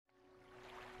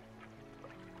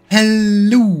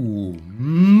Hello,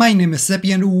 my name is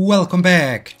Seppi and welcome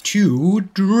back to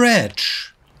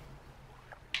Dredge.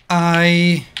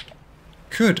 I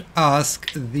could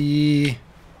ask the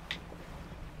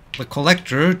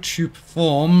collector to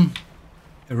perform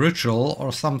a ritual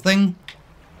or something,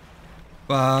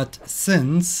 but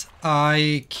since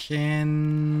I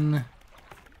can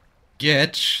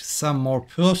get some more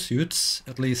pursuits,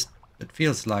 at least it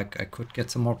feels like I could get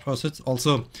some more pursuits.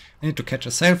 Also, I need to catch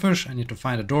a sailfish, I need to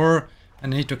find a door,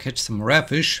 and I need to catch some rare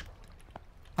fish.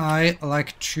 I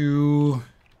like to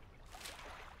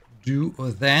do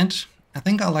that. I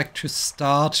think I like to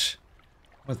start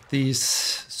with these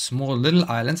small little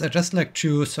islands. I just like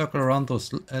to circle around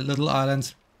those little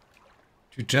islands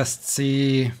to just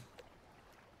see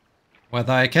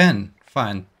whether I can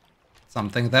find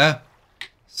something there.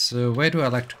 So where do I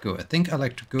like to go? I think I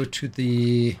like to go to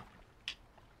the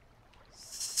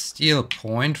steel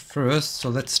point first, so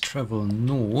let's travel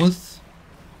north.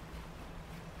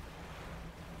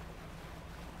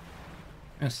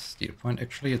 Yes, steel point,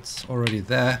 actually it's already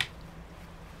there.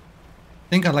 I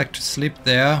think I like to sleep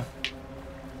there.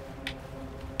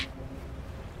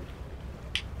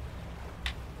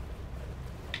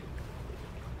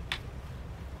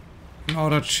 In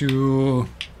order to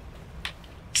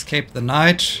escape the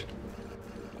night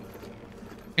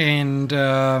and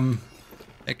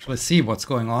actually see what's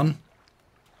going on.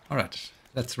 Alright,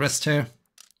 let's rest here.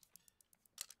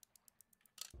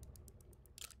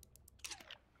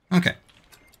 Okay.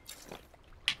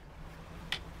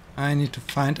 I need to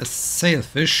find a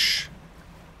sailfish.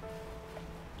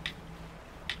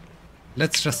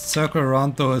 Let's just circle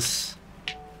around those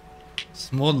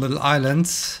small little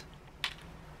islands.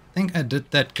 I think I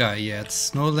did that guy, yeah.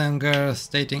 It's no longer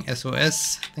stating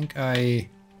SOS. I think I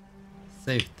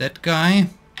saved that guy.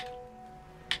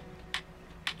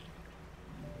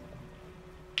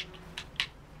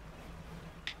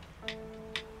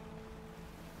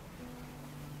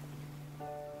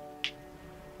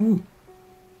 Ooh.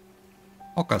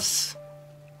 Orcas.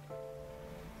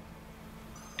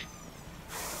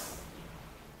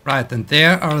 Right, and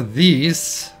there are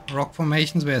these rock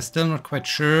formations. We are still not quite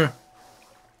sure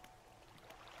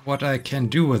what I can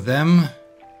do with them.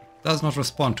 Does not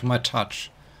respond to my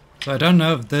touch. So I don't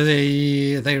know if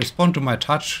they respond to my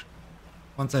touch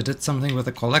once I did something with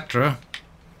the collector.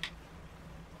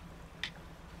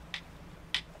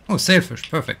 Oh,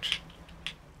 sailfish, perfect.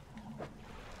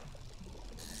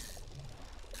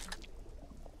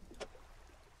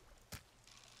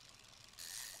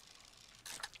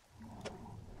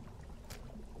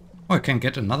 Oh, I can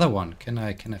get another one. Can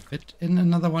I fit in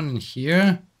another one in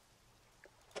here?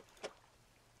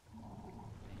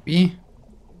 Maybe.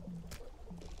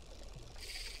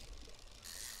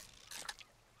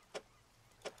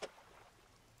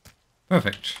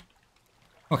 Perfect.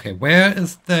 Okay, where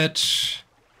is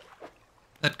that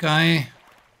guy?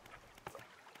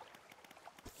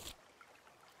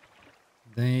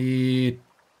 An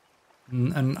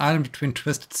island between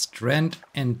Twisted Strand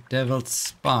and Devil's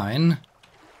Spine.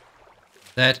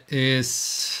 That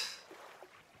is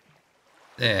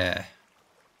there.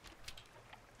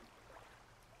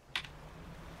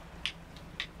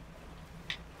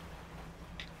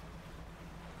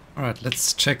 Alright,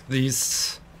 let's check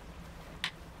these.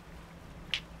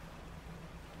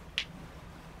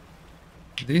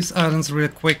 These islands real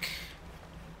quick.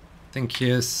 I think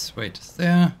here's... wait, is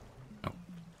there? No.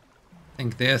 I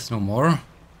think there's no more.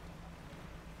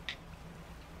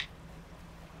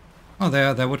 Oh,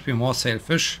 there would be more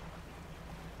sailfish.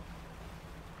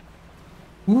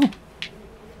 Ooh.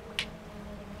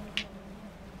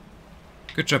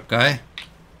 Good job, guy.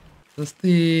 Is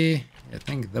the... I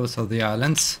think those are the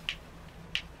islands.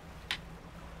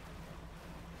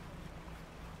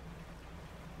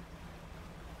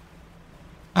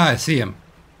 Ah, I see him.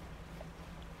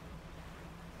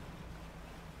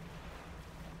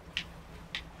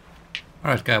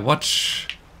 Alright, guy, what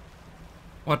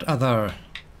other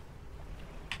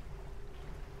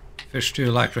fish do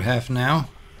you like to have now?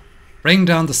 Bring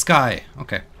down the sky.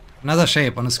 Okay. Another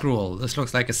shape on a scroll. This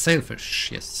looks like a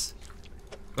sailfish. Yes.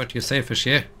 Got your sailfish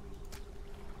here.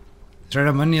 The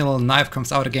ceremonial knife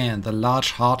comes out again. The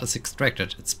large heart is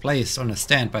extracted. It's placed on a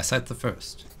stand beside the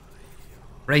first.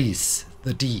 Raise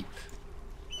the deep.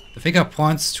 The figure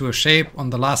points to a shape on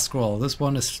the last scroll. This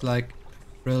one is like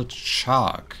a frilled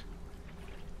shark.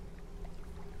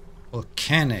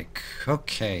 Volcanic.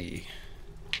 Okay.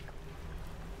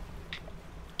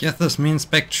 Guess this means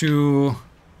back to...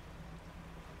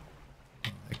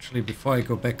 actually, before I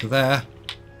go back there,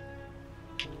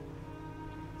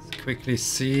 let's quickly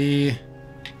see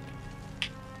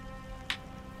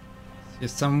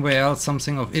Is somewhere else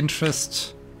something of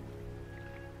interest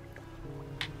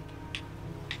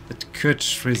that could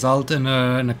result in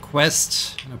a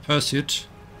quest, in a pursuit?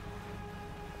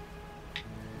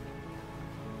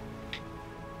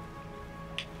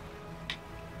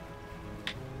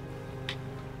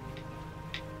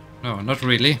 No, not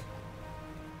really.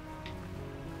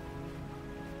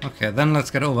 Okay, then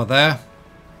let's get over there.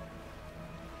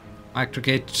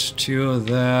 Aggregate to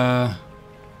the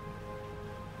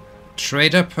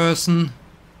trader person.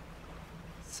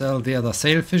 Sell the other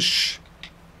sailfish.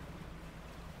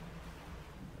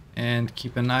 And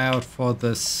keep an eye out for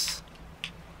this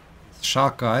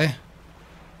shark guy.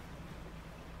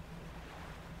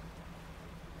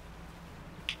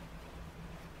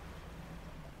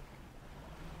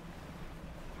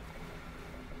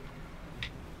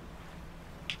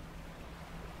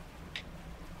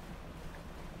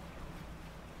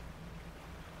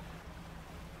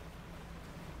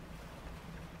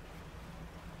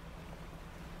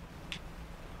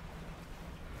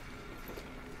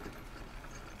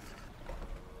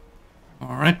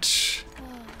 Alright.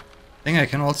 I think I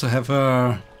can also have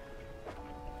a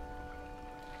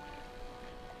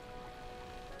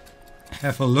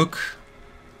look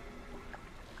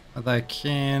whether I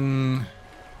can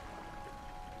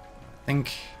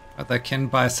whether I can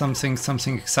buy something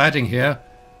exciting here,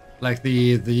 like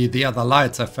the other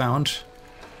lights I found.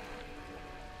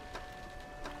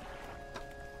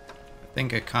 I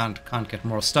think I can't get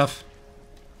more stuff.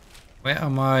 Where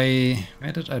am I?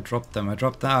 Where did I drop them? I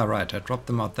dropped them. Ah, right. I dropped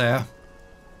them out there.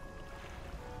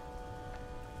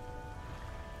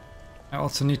 I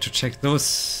also need to check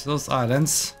those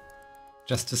islands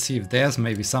just to see if there's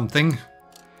maybe something.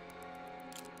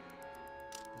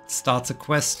 It starts a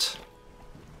quest.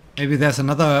 Maybe there's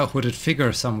another hooded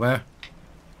figure somewhere.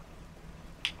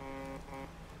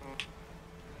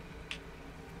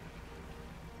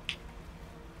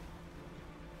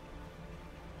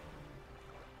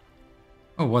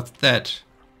 Oh, what's that?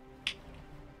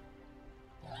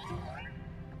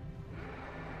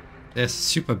 There's a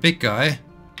super big guy.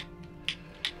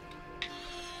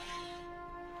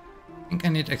 I think I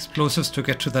need explosives to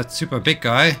get to that super big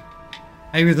guy.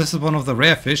 Maybe this is one of the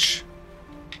rare fish.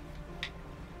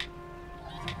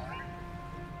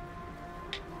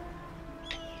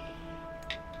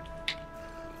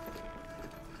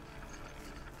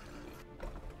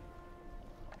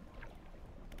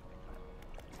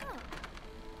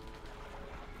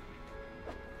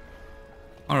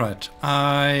 Alright,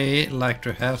 I like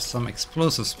to have some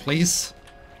explosives, please.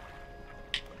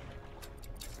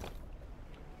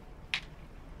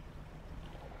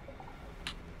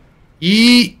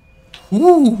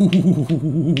 Ooh.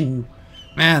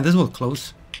 Man, this was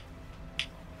close.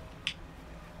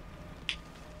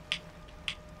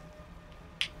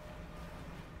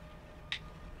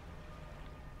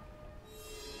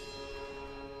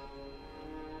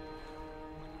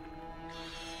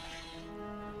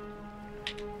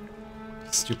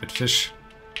 Stupid fish.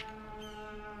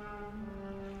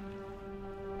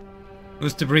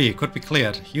 Loose debris could be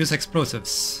cleared. Use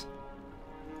explosives.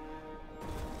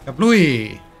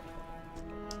 Kablooey!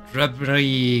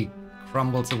 Debris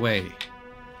crumbles away.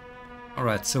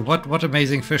 Alright, so what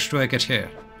amazing fish do I get here?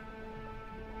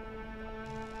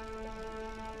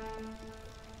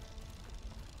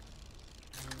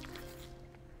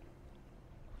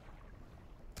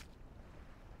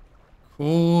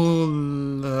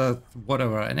 Cool,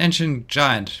 whatever. An ancient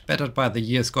giant, battered by the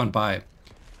years gone by.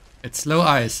 Its slow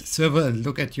eyes swivel and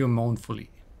look at you mournfully.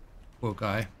 Poor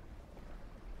guy.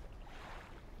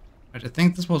 Right, I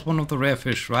think this was one of the rare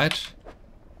fish, right?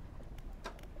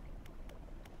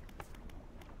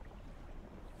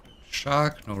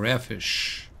 Shark, no, rare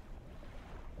fish.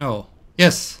 No,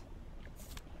 yes.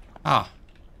 Ah,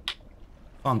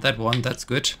 found that one, that's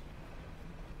good.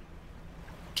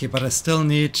 Okay, but I still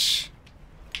need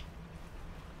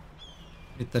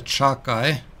that shark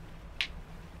guy.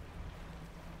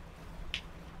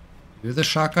 You the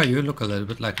shark guy? You look a little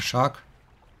bit like a shark.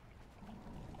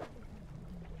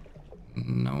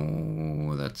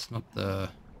 No, that's not the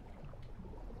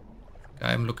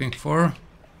guy I'm looking for.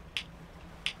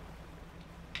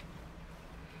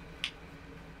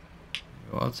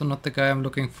 You're also not the guy I'm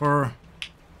looking for.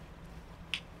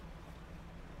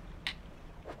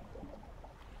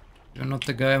 You're not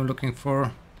the guy I'm looking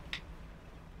for.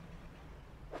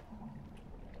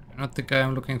 You're not the guy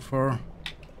I'm looking for.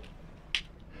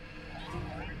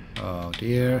 Oh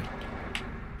dear.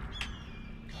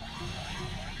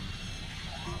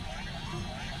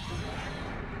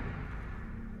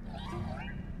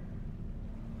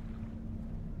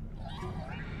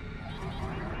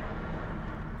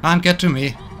 Can't get to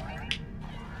me.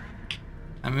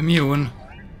 I'm immune.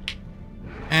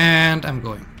 And I'm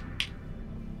going.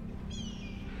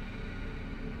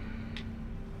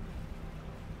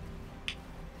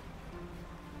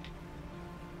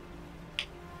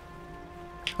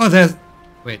 Oh, there's...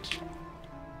 Wait.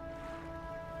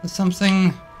 There's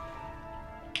something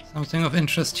of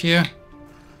interest here.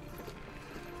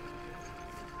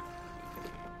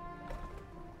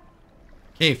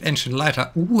 Cave, ancient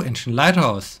lighthouse. Ooh, ancient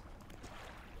lighthouse.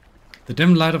 The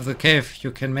dim light of the cave,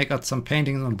 you can make out some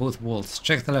paintings on both walls.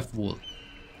 Check the left wall.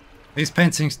 These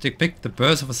paintings depict the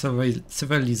birth of a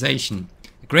civilization.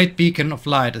 A great beacon of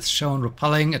light is shown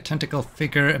repelling a tentacle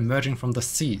figure emerging from the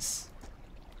seas.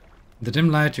 In the dim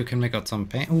light, you can make out some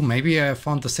paint. Oh, maybe I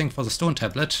found the thing for the stone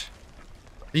tablet.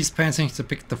 These paintings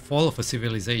depict the fall of a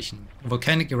civilization. A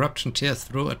volcanic eruption tears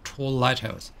through a tall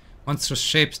lighthouse. Monstrous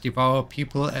shapes devour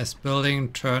people as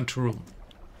buildings turn to ruin.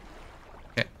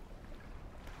 Okay.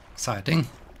 Exciting.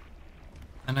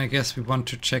 And I guess we want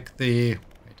to check the...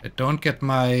 Wait, I don't get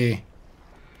my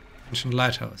ancient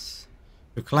lighthouse.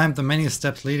 You climb the many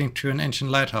steps leading to an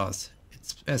ancient lighthouse.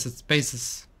 At its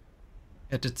base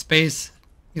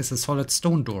is a solid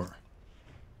stone door.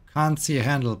 Can't see a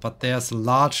handle, but there's a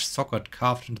large socket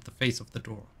carved into the face of the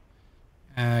door.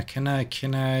 Can I...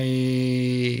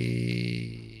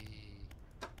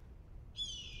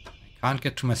 I can't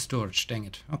get to my storage, dang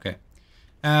it. Okay.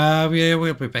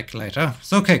 We'll be back later.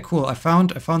 So okay, cool. I found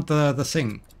the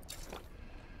thing.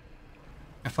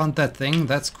 I found that thing,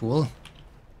 that's cool.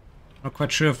 Not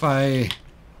quite sure if I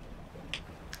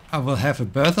will have a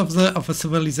birth of a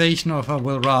civilization, or if I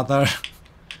will rather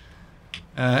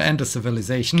end a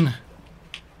civilization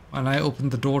when I open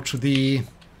the door to the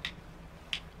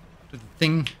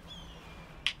thing.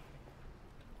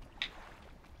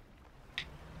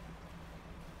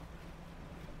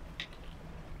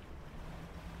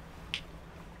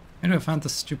 Where do I find the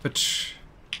stupid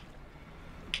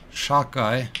shark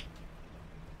guy?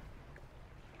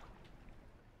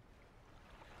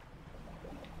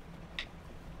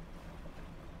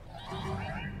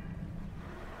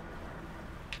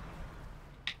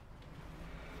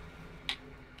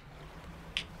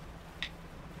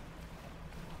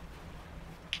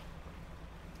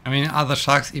 I mean, are the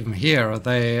sharks even here, or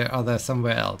are they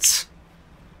somewhere else?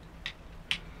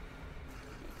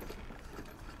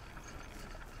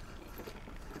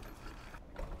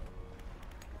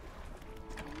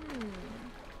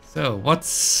 So,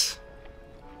 what's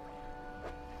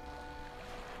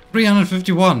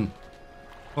 351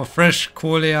 for fresh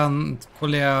Coleakant,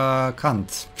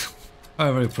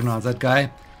 however you pronounce that guy.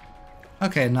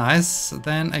 Okay, nice.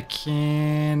 Then I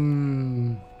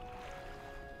can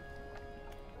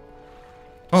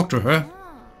talk to her.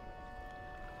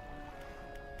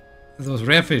 Those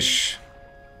rare fish.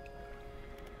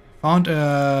 Found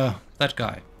that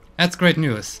guy. That's great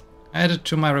news. Add it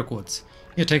to my records.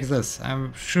 Here, take this.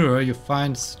 I'm sure you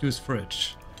find use for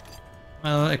it.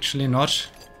 Well, actually not.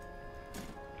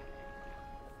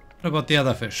 What about the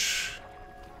other fish?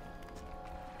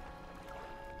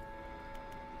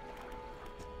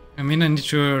 I mean, I need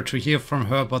to hear from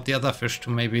her about the other fish to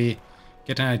maybe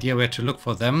get an idea where to look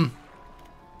for them.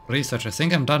 Research. I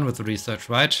think I'm done with the research,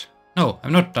 right? No,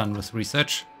 I'm not done with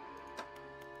research.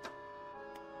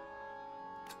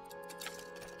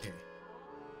 Okay.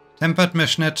 Tempered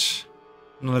mesh net.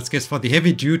 Now let's guess for the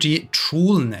heavy duty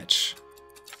tool net.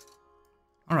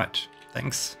 Alright,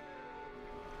 thanks.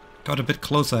 Got a bit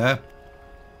closer here.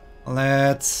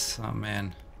 Let's... oh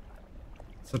man.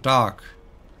 So dark.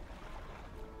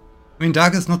 I mean,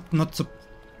 dark is not so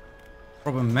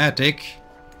problematic.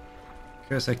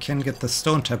 Because I can get the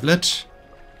stone tablet.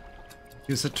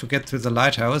 Use it to get to the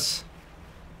lighthouse.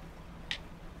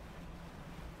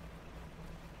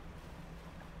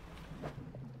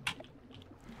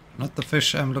 Not the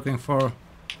fish I'm looking for.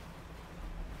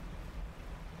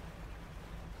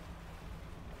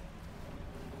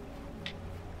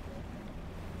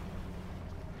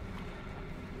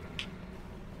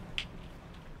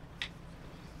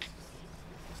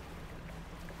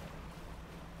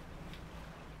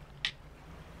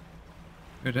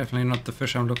 You're definitely not the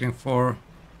fish I'm looking for.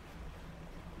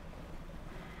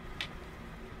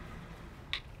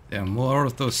 There are more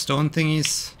of those stone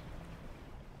thingies.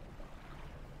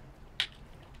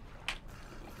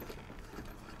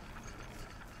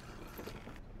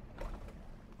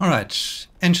 Alright,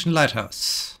 ancient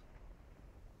lighthouse.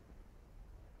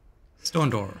 Stone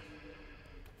door.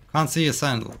 Can't see a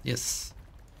sandal. Yes.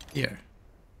 Here.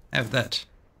 Have that.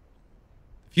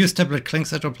 Fuse tablet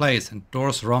clinks into place and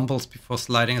doors rumbles before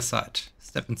sliding aside.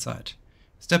 Step inside.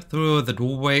 Step through the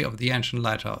doorway of the ancient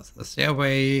lighthouse. The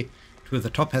stairway to the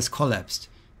top has collapsed.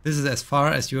 This is as far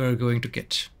as you are going to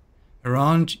get.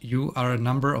 Around you are a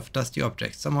number of dusty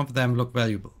objects. Some of them look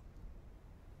valuable.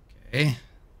 Okay.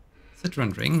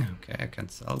 Citron ring. Okay, I can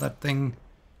sell that thing.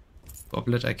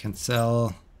 Goblet I can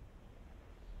sell.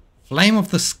 Flame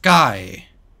of the Sky.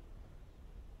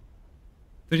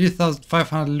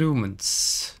 30,500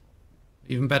 lumens.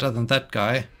 Even better than that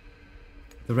guy.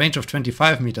 The range of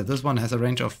 25 meters. This one has a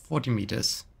range of 40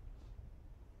 meters.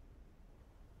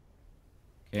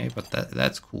 Okay, but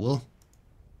that's cool.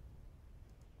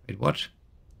 Wait, what?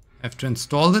 I have to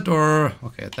install it or...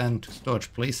 Okay, then to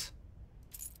storage, please.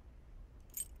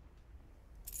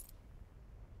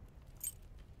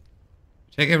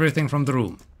 Take everything from the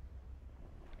room.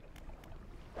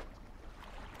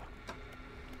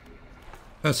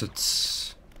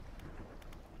 Pursuits.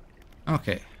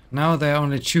 Okay, now there are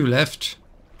only 2 left.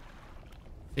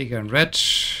 Figure and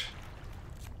Dredge.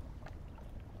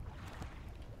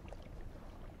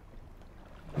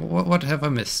 What have I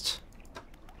missed?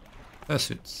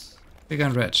 Pursuits. Figure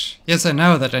and Dredge. Yes, I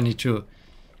know that I need to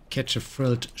catch a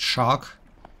frilled shark.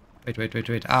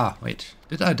 Wait. Ah, wait.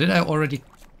 Did I already...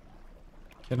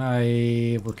 Can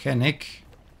I... Volcanic?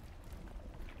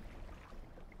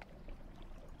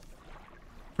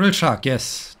 Frilled shark,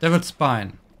 yes. Devil's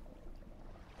spine.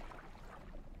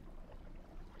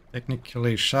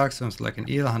 Technically, shark sounds like an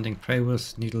eel hunting prey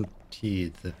with needle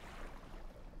teeth.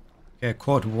 Okay, I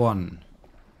caught 1.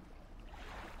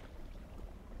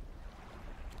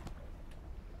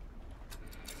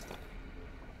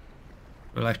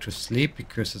 I like to sleep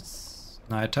because it's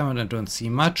nighttime and I don't see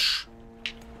much.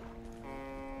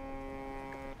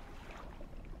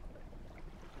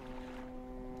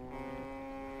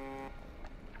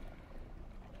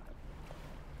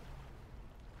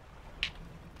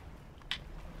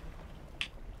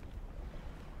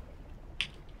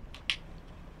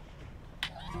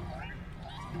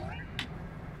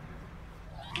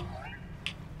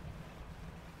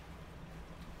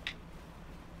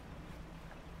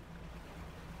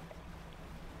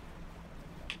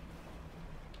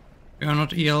 You're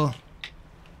not eel.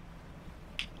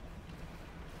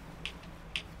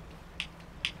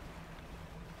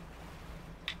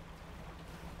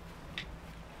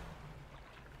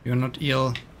 You're not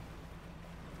eel.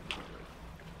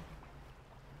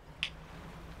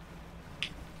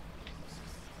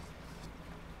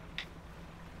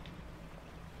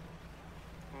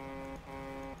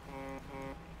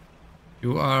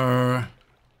 You are...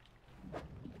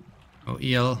 Oh,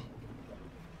 eel.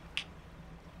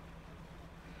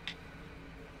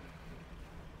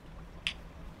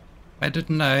 Why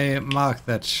didn't I mark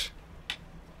that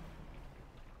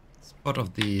spot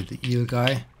of the eel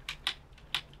guy?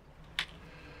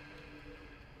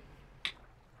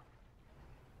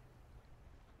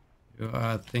 You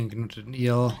are, I think, not an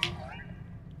eel.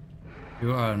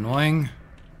 You are annoying.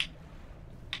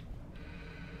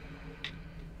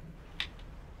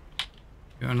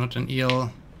 You are not an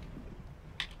eel.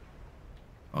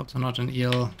 Also not an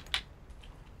eel.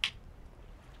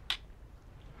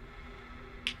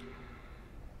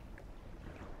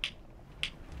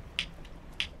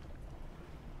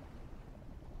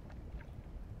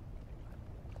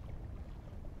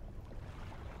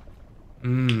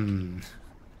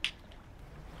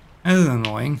 That is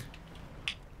annoying.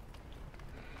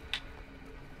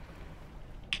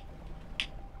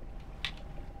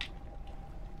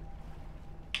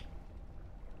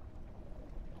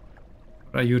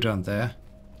 What are you down there?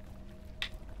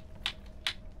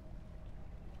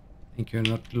 I think you're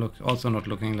not also not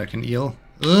looking like an eel.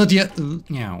 Oh dear,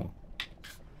 meow.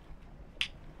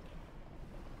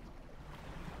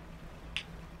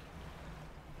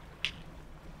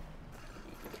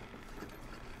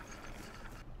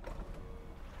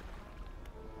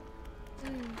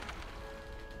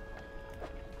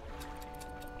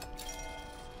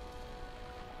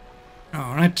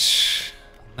 Alright,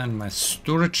 then my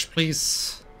storage,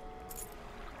 please.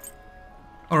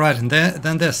 Alright, and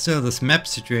then there's still this map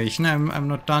situation. I'm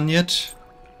not done yet.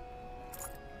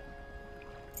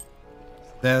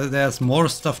 There's more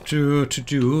stuff to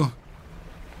do.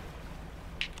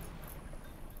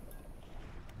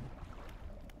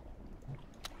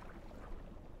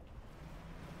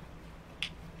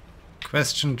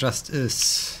 Question just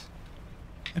is,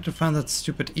 I have to find that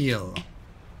stupid eel.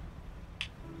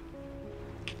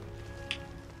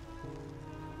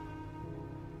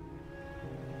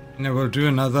 And I will do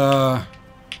another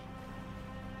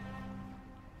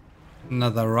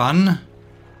run.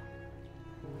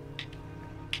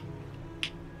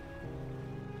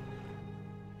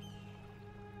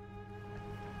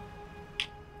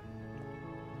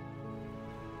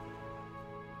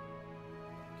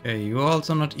 Okay, you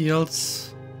also not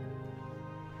eels.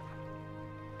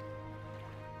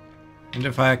 And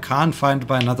if I can't find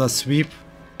by another sweep,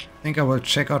 I think I will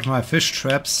check out my fish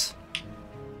traps.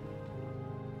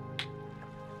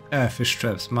 Fish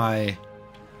traps, my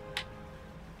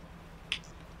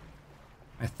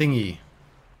thingy.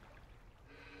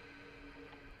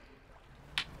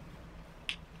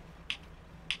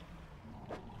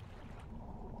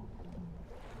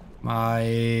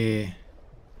 My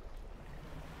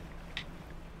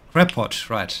crab pot,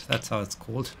 right, that's how it's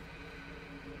called.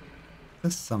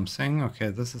 This is something, okay,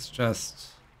 this is just...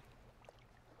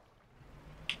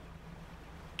 the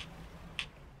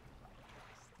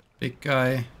big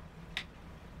guy.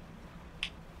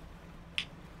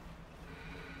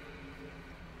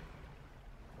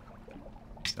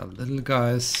 These are little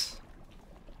guys.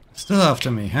 Still after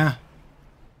me, huh?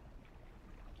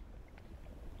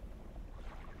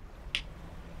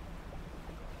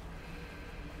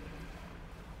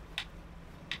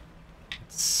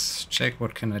 Check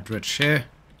what can I dredge here.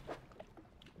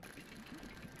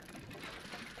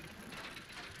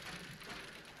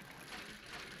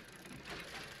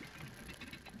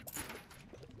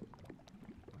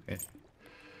 Okay, just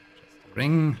a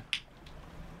ring.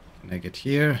 Can I get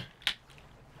here?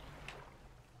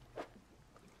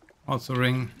 Also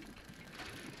ring.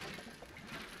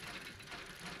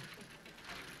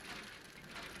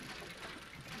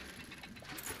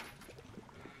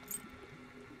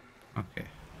 Okay.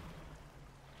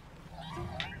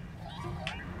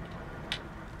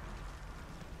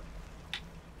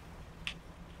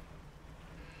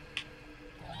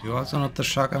 You're also not the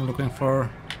shark I'm looking for.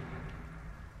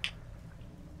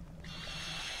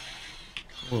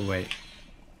 Go away.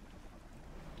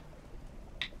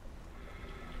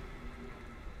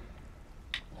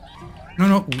 No,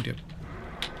 no, oh dear.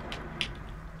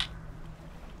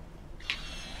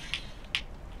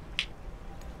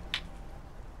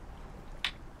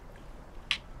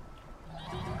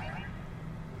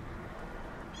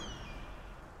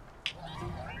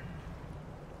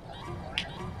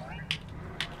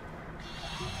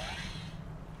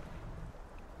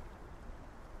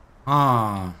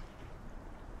 Ah.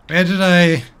 Where did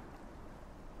I...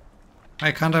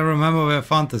 Why can't I remember where I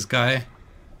found this guy?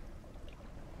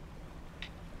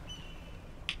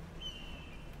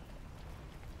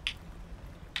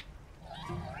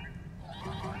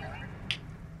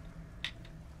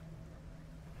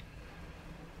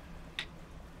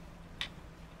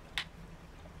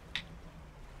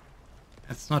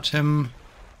 That's not him.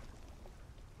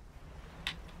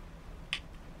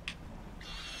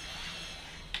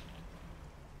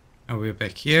 Oh, we're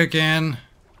back here again.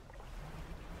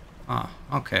 Ah,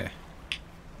 okay.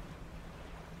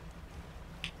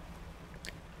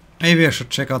 Maybe I should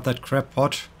check out that crab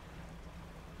pot.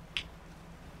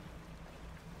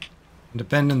 And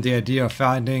abandon the idea of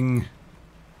finding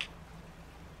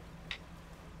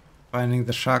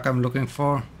the shark I'm looking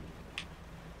for.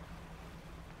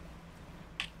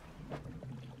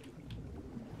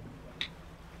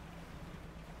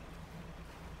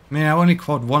 I mean, I only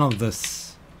caught one of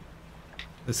this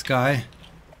guy.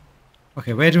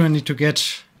 Okay, where do I need to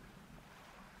get?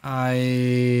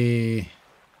 Right,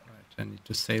 I need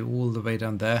to sail all the way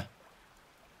down there.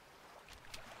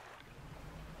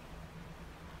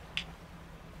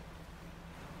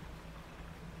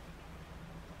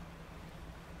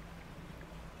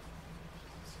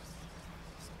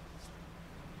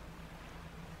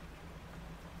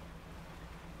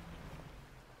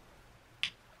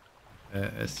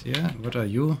 Here, what are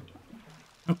you?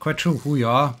 Not quite sure who you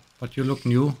are, but you look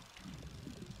new.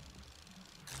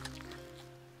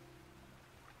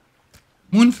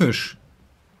 Moonfish!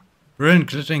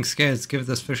 Brilliant glittering scales give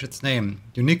this fish its name.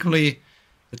 Uniquely,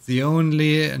 it's the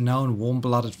only known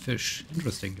warm-blooded fish.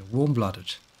 Interesting, they're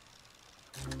warm-blooded.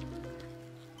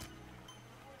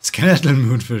 Skeletal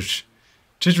moonfish.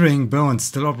 Chittering bones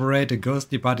still operate a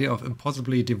ghostly body of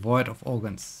impossibly devoid of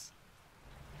organs.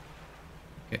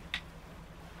 Okay.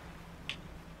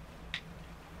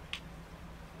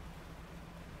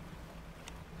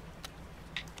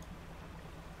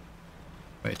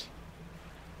 Wait.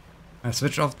 I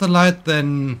switch off the light,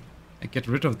 then I get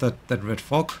rid of that red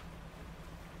fog.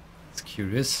 It's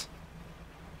curious.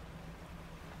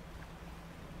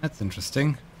 That's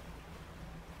interesting.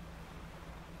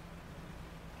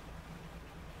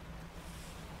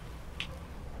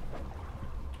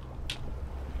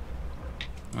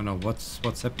 Oh no,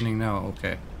 what's happening now?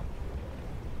 Okay.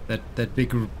 That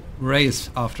big ray is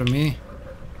after me.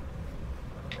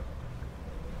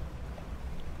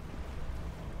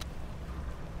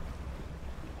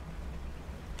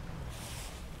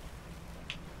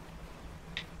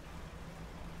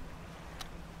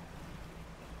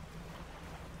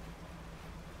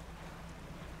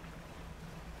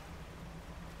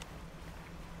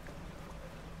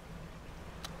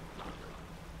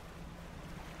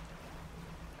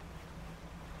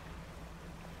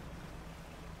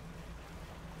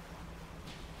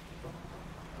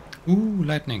 Ooh,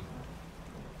 lightning.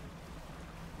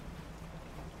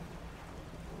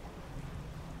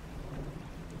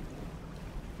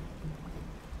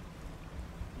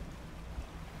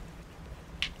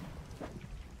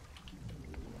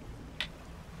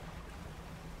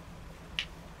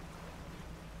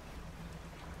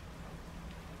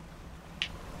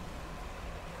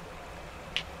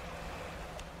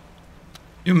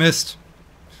 You missed.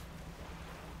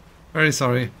 Very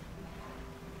sorry.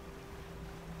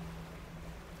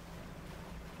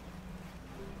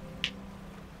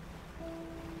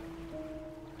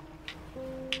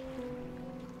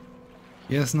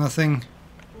 Here's nothing.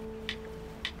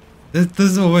 This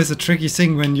is always a tricky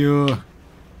thing when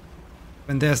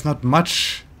there's not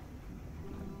much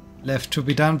left to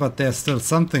be done, but there's still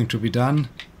something to be done.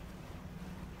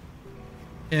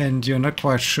 And you're not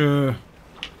quite sure.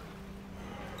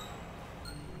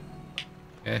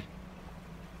 Okay.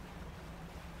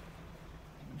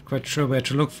 Not quite sure where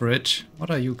to look for it. What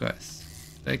are you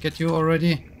guys? Did I get you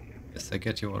already? Yes, I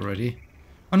get you already.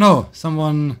 Oh no!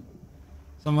 Someone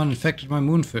infected my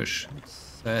moonfish. That's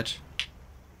sad.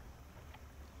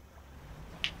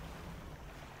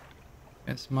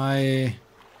 It's my...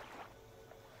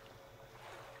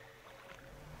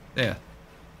 There.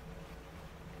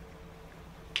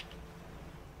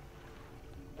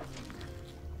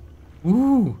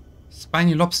 Ooh!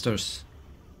 Spiny lobsters.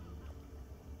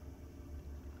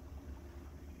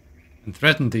 When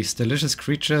threatened, these delicious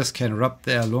creatures can rub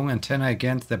their long antennae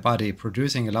against their body,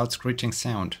 producing a loud screeching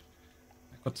sound.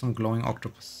 I got some glowing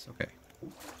octopus. Okay.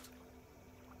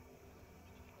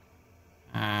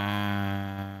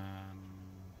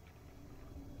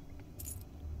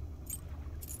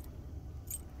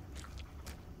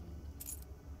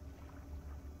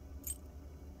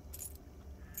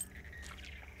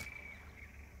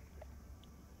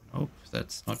 Nope,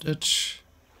 that's not it.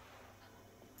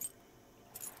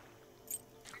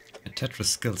 My Tetris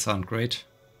skills aren't great.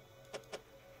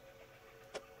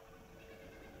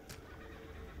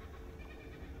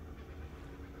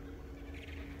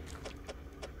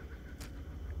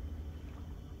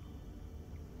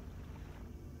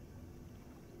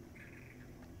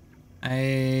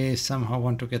 I somehow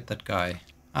want to get that guy.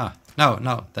 Ah,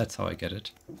 no, that's how I get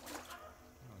it.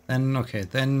 Then, okay,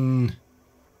 then...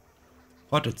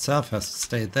 Pot itself has to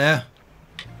stay there.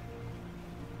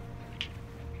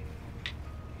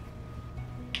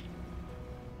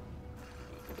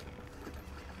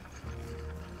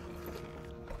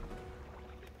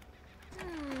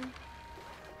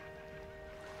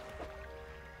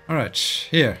 Alright,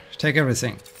 here, take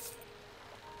everything.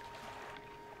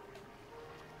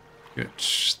 Good.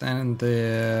 Then in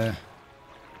the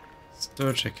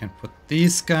storage I can put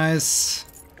these guys.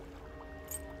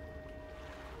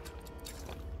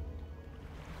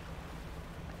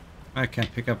 I can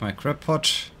pick up my crab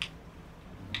pot,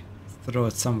 throw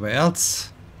it somewhere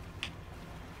else.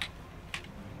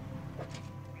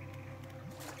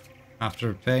 After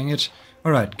repairing it.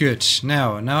 Alright, good.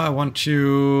 Now I want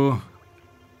to...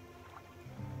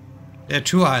 There are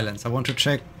two islands. I want to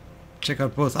check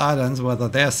out both islands, whether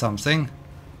there's something.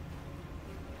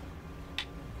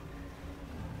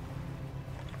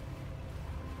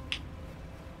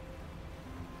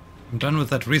 I'm done with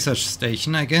that research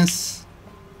station, I guess.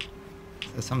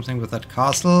 There's something with that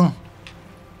castle.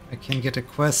 I can get a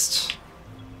quest.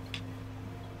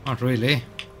 Not really.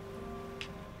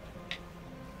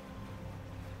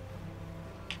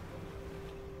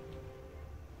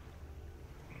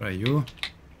 What are you?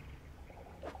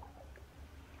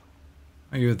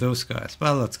 Are you those guys?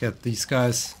 Well, let's get these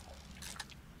guys.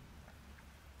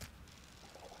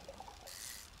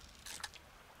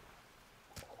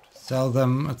 Sell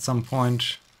them at some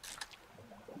point.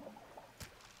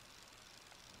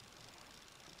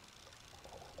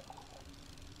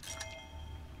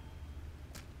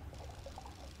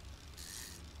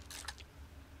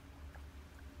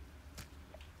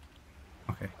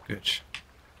 Okay, good.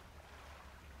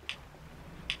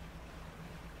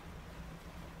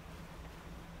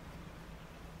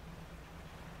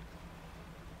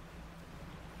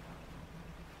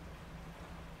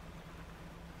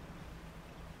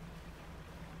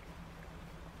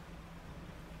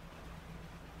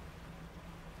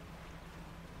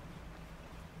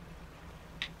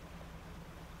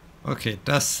 Okay,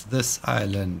 does this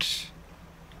island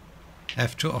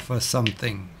have to offer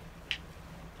something?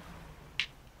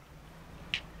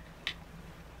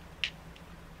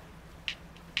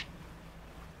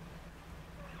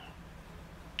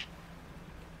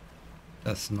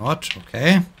 Does not,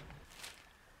 okay.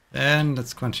 Then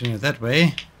let's continue that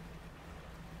way.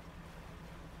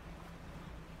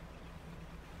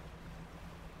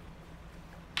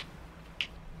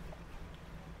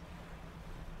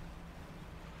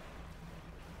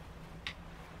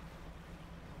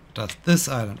 Does this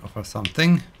island offer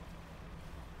something?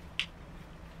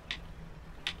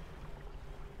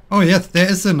 Oh yes, there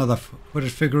is another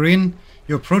hooded figurine.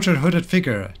 You approach a hooded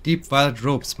figure. Deep violet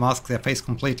robes mask their face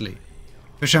completely.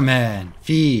 Fisherman,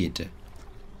 feed.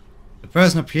 The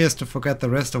person appears to forget the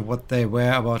rest of what they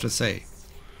were about to say.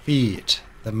 Feed.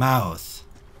 The mouth.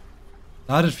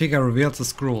 The hooded figure reveals a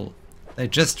scroll. They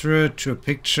gesture to a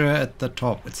picture at the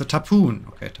top. It's a tapoon.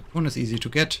 Okay, tapoon is easy to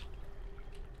get.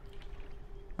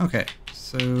 Okay,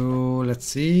 so let's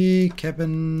see.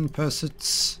 Cabin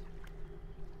pursuits.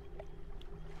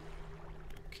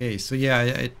 Okay, so yeah,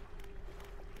 I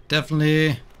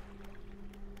definitely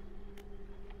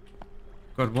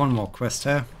got one more quest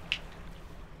here.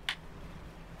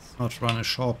 Let's not run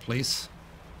ashore, please.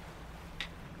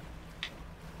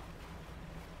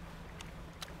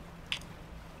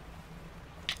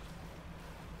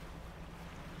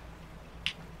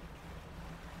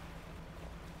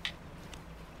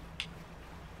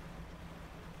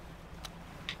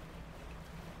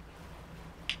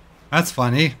 That's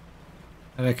funny.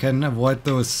 And I can avoid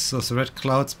those red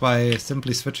clouds by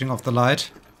simply switching off the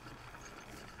light.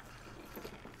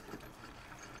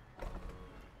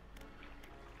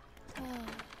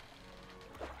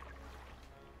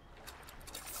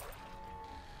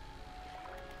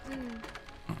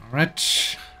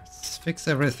 Alright, let's fix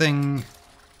everything.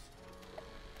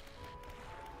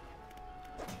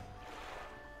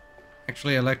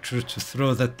 Actually, I like to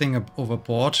throw that thing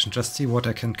overboard and just see what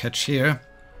I can catch here.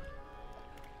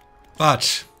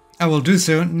 But I will do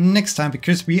so next time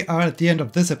because we are at the end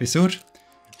of this episode.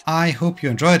 I hope you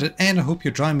enjoyed it and I hope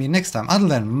you join me next time. Until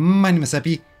then, my name is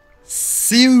Happy.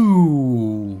 See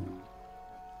you!